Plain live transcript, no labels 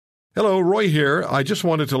Hello, Roy here. I just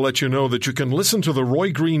wanted to let you know that you can listen to The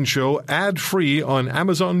Roy Green Show ad-free on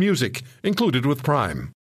Amazon Music, included with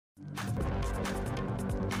Prime.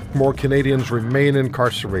 More Canadians remain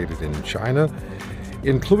incarcerated in China,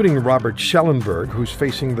 including Robert Schellenberg, who's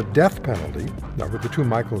facing the death penalty. Now, with the two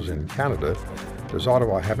Michaels in Canada, does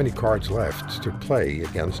Ottawa have any cards left to play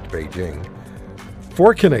against Beijing?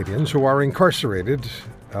 4 Canadians who are incarcerated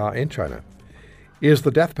in China. Is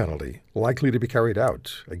the death penalty likely to be carried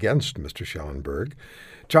out against Mr. Schellenberg?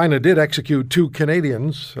 China did execute 2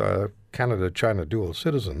 Canadians, Canada-China dual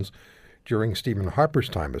citizens, during Stephen Harper's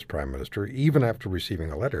time as Prime Minister, even after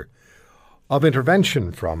receiving a letter of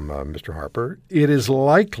intervention from Mr. Harper. It is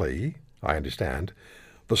likely, I understand,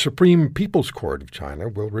 the Supreme People's Court of China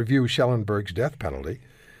will review Schellenberg's death penalty.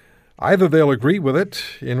 Either they'll agree with it,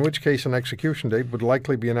 in which case an execution date would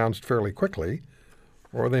likely be announced fairly quickly,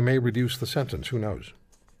 or they may reduce the sentence. Who knows?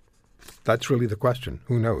 That's really the question.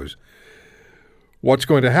 Who knows? What's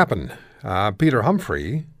going to happen? Peter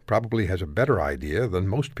Humphrey probably has a better idea than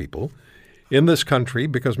most people in this country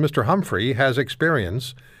because Mr. Humphrey has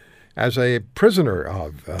experience as a prisoner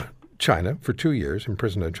of China for 2 years,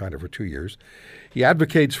 imprisoned in China for 2 years. He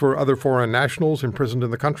advocates for other foreign nationals imprisoned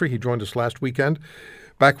in the country. He joined us last weekend.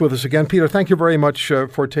 Back with us again. Peter, thank you very much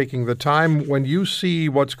for taking the time. When you see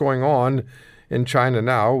what's going on in China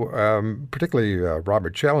now, particularly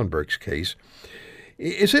Robert Schellenberg's case,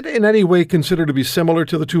 is it in any way considered to be similar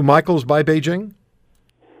to the 2 Michaels by Beijing?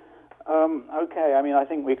 Okay, I mean, I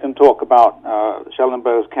think we can talk about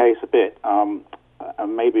Schellenberg's case a bit, and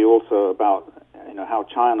maybe also about how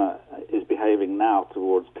China is behaving now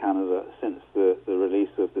towards Canada since the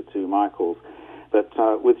release of the 2 Michaels. But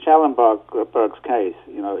with Schellenberg's case,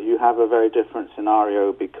 you have a very different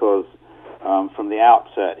scenario because from the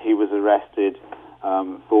outset, he was arrested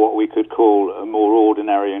for what we could call a more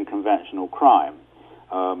ordinary and conventional crime.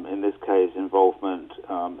 In this case, involvement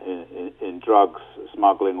in drugs,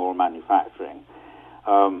 smuggling or manufacturing,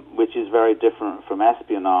 which is very different from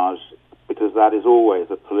espionage because that is always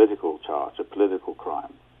a political charge, a political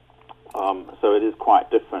crime. So it is quite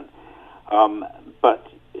different. But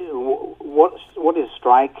what is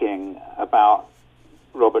striking about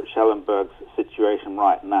Robert Schellenberg's situation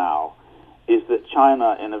right now is that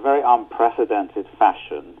China, in a very unprecedented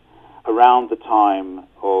fashion, around the time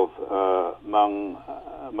of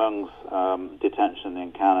Meng's detention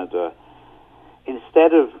in Canada,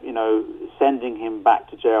 instead of sending him back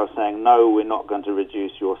to jail, saying no, we're not going to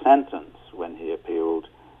reduce your sentence when he appealed,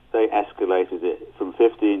 they escalated it from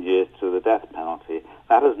 15 years to the death penalty.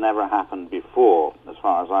 That has never happened before, as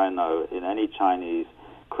far as I know, in any Chinese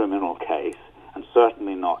criminal case, and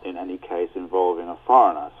certainly not in any case involving a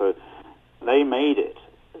foreigner. So they made it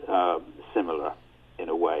similar, in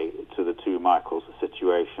a way, to the 2 Michaels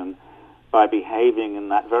situation by behaving in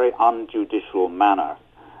that very unjudicial manner,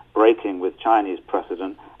 breaking with Chinese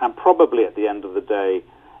precedent, and probably at the end of the day,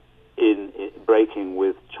 in breaking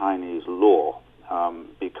with Chinese law,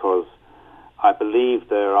 because I believe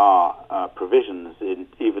there are provisions,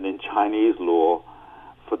 even in Chinese law,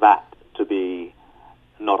 for that to be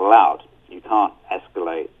not allowed. You can't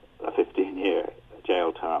escalate a 15-year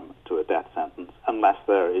jail term to a death sentence unless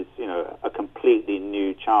there is, a completely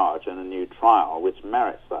new charge and a new trial which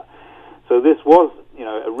merits that. So this was,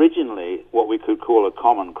 originally what we could call a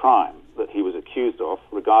common crime that he was accused of,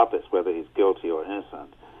 regardless whether he's guilty or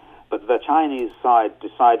innocent. But the Chinese side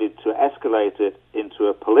decided to escalate it into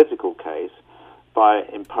a political case by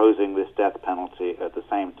imposing this death penalty at the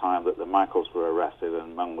same time that the Michaels were arrested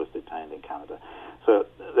and Meng was detained in Canada. So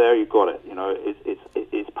there you got it.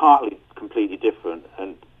 It's partly completely different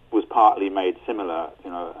and was partly made similar,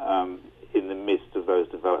 in the midst of those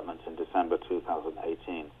developments in December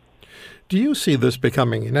 2018. Do you see this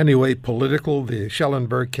becoming in any way political, the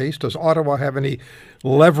Schellenberg case? Does Ottawa have any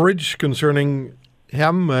leverage concerning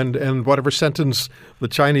him and whatever sentence the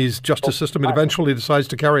Chinese justice system eventually decides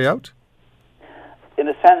to carry out? In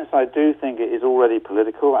a sense, I do think it is already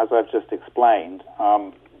political, as I've just explained,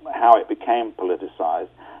 how it became politicized.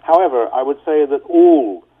 However, I would say that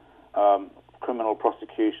all criminal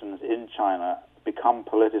prosecutions in China become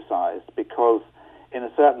politicized because, in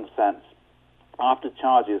a certain sense, after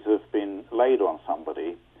charges have been laid on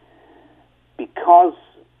somebody, because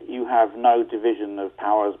you have no division of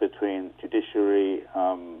powers between judiciary,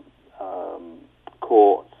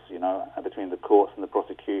 courts, between the courts and the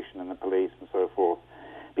prosecution and the police and so forth,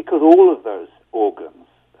 because all of those organs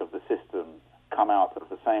of the system come out of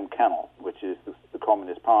the same kennel, which is the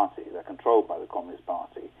Communist Party. They're controlled by the Communist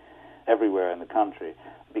Party everywhere in the country.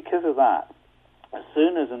 Because of that, as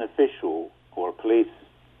soon as an official or a police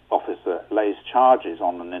officer lays charges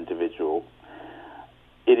on an individual,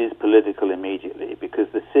 it is political immediately because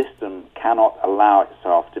the system cannot allow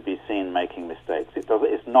itself to be seen making mistakes.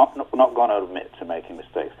 It's not going to admit to making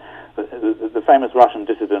mistakes. The famous Russian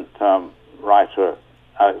dissident writer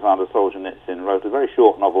Alexander Solzhenitsyn wrote a very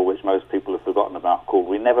short novel which most people have forgotten about called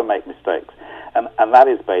We Never Make Mistakes. And that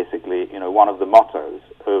is basically, one of the mottos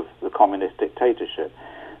of the communist dictatorship.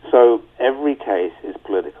 So every case is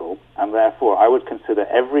political, and therefore I would consider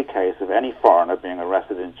every case of any foreigner being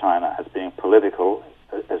arrested in China as being political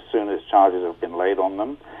as soon as charges have been laid on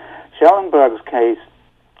them. Schellenberg's case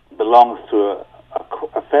belongs to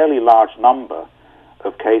a fairly large number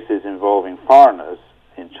of cases involving foreigners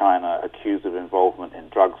in China accused of involvement in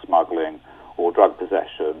drug smuggling or drug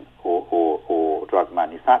possession or drug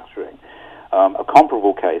manufacturing. A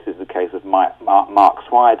comparable case is the case of Mark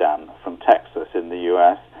Swidan from Texas in the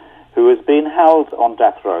U.S., who has been held on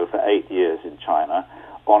death row for 8 years in China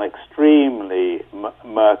on extremely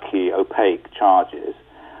murky, opaque charges.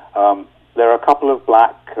 There are a couple of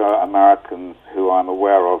black Americans who I'm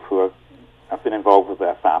aware of who have been involved with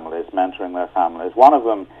their families, mentoring their families. One of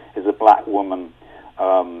them is a black woman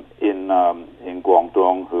in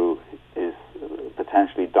Guangdong who is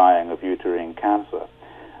potentially dying of uterine cancer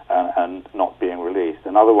and not being released.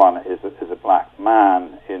 Another one is a black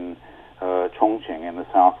man in Chongqing in the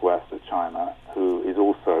southwest of China who is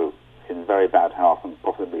also in very bad health and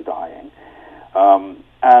possibly dying.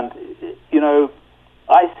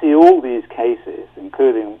 I see all these cases,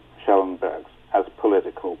 including Schellenberg's, as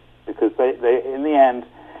political because they in the end,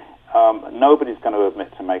 nobody's going to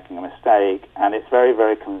admit to making a mistake, and it's very,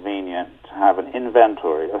 very convenient to have an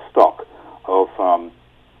inventory, a stock of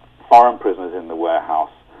foreign prisoners in the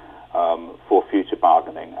warehouse for future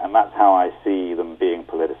bargaining, and that's how I see them being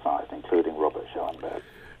politicized, including Robert Schellenberg.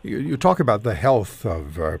 You talk about the health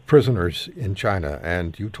of prisoners in China,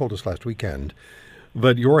 and you told us last weekend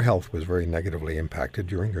that your health was very negatively impacted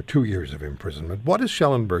during your 2 years of imprisonment. What is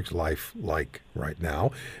Schellenberg's life like right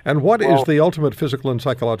now, and what is the ultimate physical and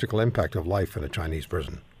psychological impact of life in a Chinese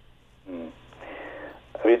prison?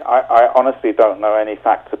 I mean, I honestly don't know any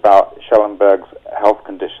facts about Schellenberg's health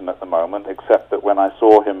condition at the moment, except that when I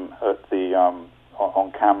saw him at the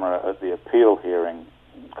on camera at the appeal hearing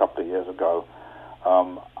a couple of years ago,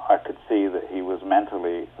 I could see that he was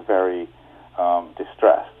mentally very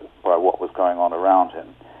distressed by what was going on around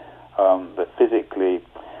him. But physically,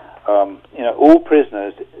 all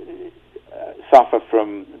prisoners suffer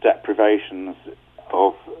from deprivations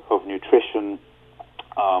of nutrition,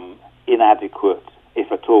 inadequate,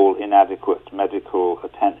 if at all, inadequate medical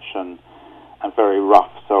attention, and very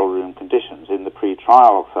rough cell room conditions. In the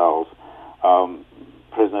pre-trial cells,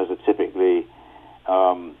 prisoners are typically,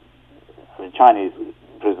 Chinese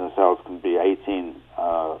prisoner cells can be 18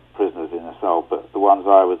 prisoners in a cell, but the ones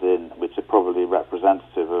I was in, which are probably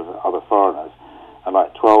representative of other foreigners, are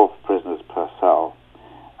like 12 prisoners per cell,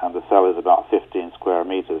 and the cell is about 15 square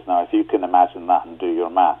meters. Now, if you can imagine that and do your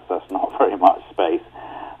maths, that's not very much space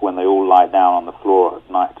when they all lie down on the floor at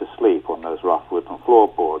night to sleep on those rough wooden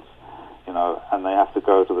floorboards, and they have to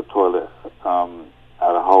go to the toilet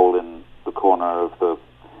at a hole in the corner of the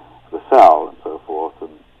cell and so forth,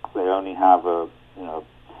 and they only have an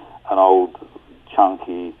old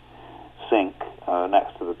chunky sink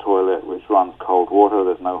next to the toilet which runs cold water.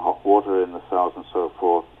 There's no hot water in the cells and so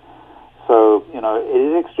forth. So, it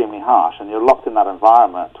is extremely harsh, and you're locked in that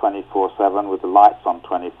environment 24/7 with the lights on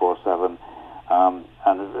 24/7,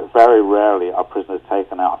 and very rarely are prisoners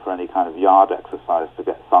taken out for any kind of yard exercise to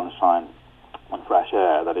get sunshine and fresh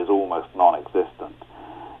air. That is almost non-existent.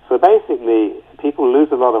 So basically, people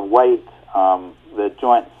lose a lot of weight, their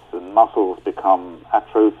joints and muscles become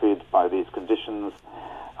atrophied by these conditions,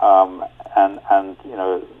 and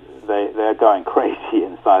they're going crazy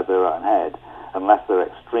inside their own head unless they're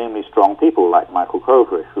extremely strong people like Michael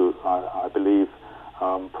Kovrig, who I believe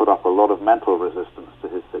put up a lot of mental resistance to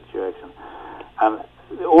his situation. And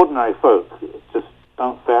the ordinary folk just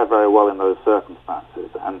don't fare very well in those circumstances,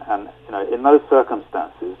 and in those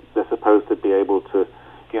circumstances they're supposed to be able to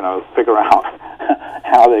figure out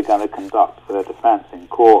how they're going to conduct their defense in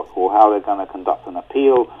court or how they're going to conduct an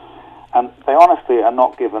appeal. And they honestly are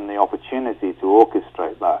not given the opportunity to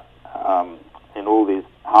orchestrate that in all these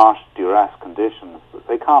harsh duress conditions.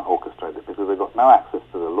 They can't orchestrate it because they've got no access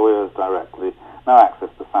to the lawyers directly, no access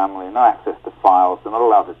to family, no access to files. They're not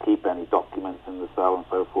allowed to keep any documents in the cell and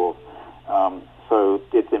so forth. So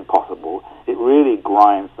it's impossible. It really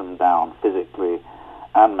grinds them down physically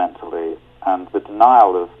and mentally. And the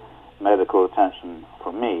denial of medical attention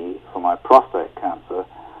for me, for my prostate cancer,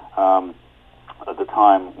 at the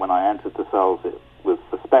time when I entered the cells, it was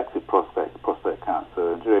suspected prostate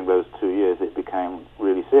cancer. And during those 2 years, it became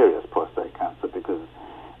really serious prostate cancer because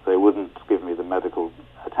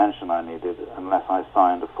needed unless I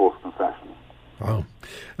signed a false confession. Wow.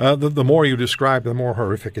 The more you describe, the more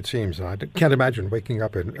horrific it seems. I can't imagine waking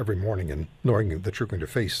up every morning and knowing that you're going to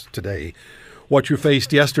face today what you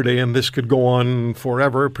faced yesterday, and this could go on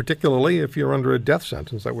forever, particularly if you're under a death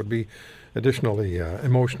sentence. That would be additionally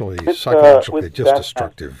emotionally, psychologically just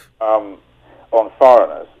destructive. On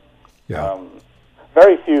foreigners. Yeah.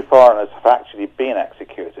 Very few foreigners have actually been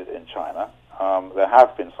executed in China. There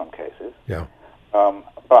have been some cases. Yeah.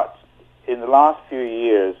 But in the last few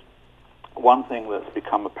years, one thing that's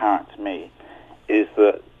become apparent to me is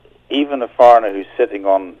that even a foreigner who's sitting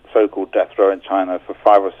on so-called death row in China for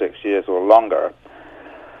 5 or 6 years or longer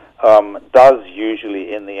does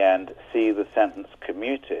usually, in the end, see the sentence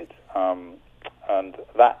commuted. And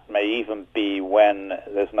that may even be when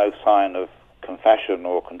there's no sign of confession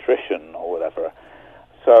or contrition or whatever.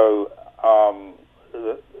 So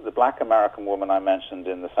the black American woman I mentioned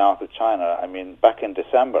in the south of China, I mean, back in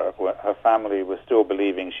December, her family was still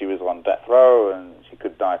believing she was on death row and she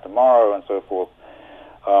could die tomorrow and so forth.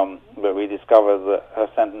 But we discovered that her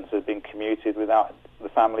sentence had been commuted without the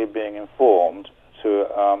family being informed to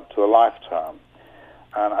a life term.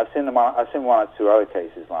 And I've seen one or two other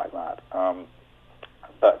cases like that.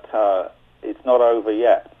 But it's not over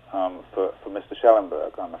yet for Mr.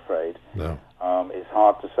 Schellenberg, I'm afraid. No. It's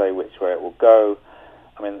hard to say which way it will go.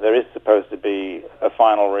 I mean, there is supposed to be a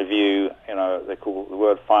final review. You know, they call the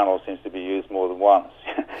word "final" seems to be used more than once.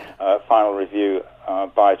 Final review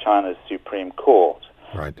by China's Supreme Court.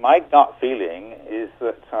 Right. My gut feeling is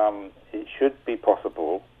that it should be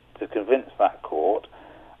possible to convince that court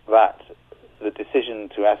that the decision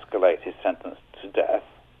to escalate his sentence to death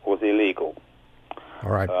was illegal.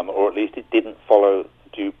 All right. Or at least it didn't follow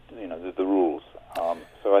the rules.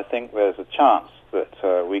 So I think there's a chance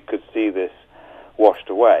that we could see this washed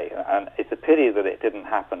away. And it's a pity that it didn't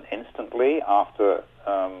happen instantly after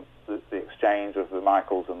the exchange of the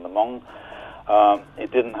Michaels and the Hmong.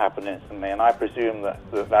 It didn't happen instantly, and I presume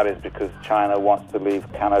that is because China wants to leave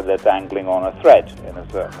Canada dangling on a thread in a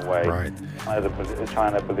certain way. Right.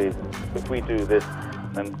 China believes if we do this,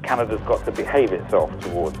 then Canada's got to behave itself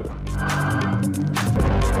towards it.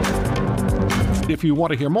 If you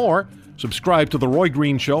want to hear more, subscribe to The Roy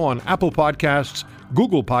Green Show on Apple Podcasts,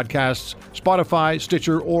 Google Podcasts, Spotify,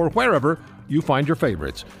 Stitcher, or wherever you find your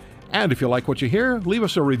favorites. And if you like what you hear, leave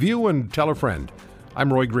us a review and tell a friend.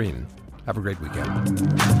 I'm Roy Green. Have a great weekend.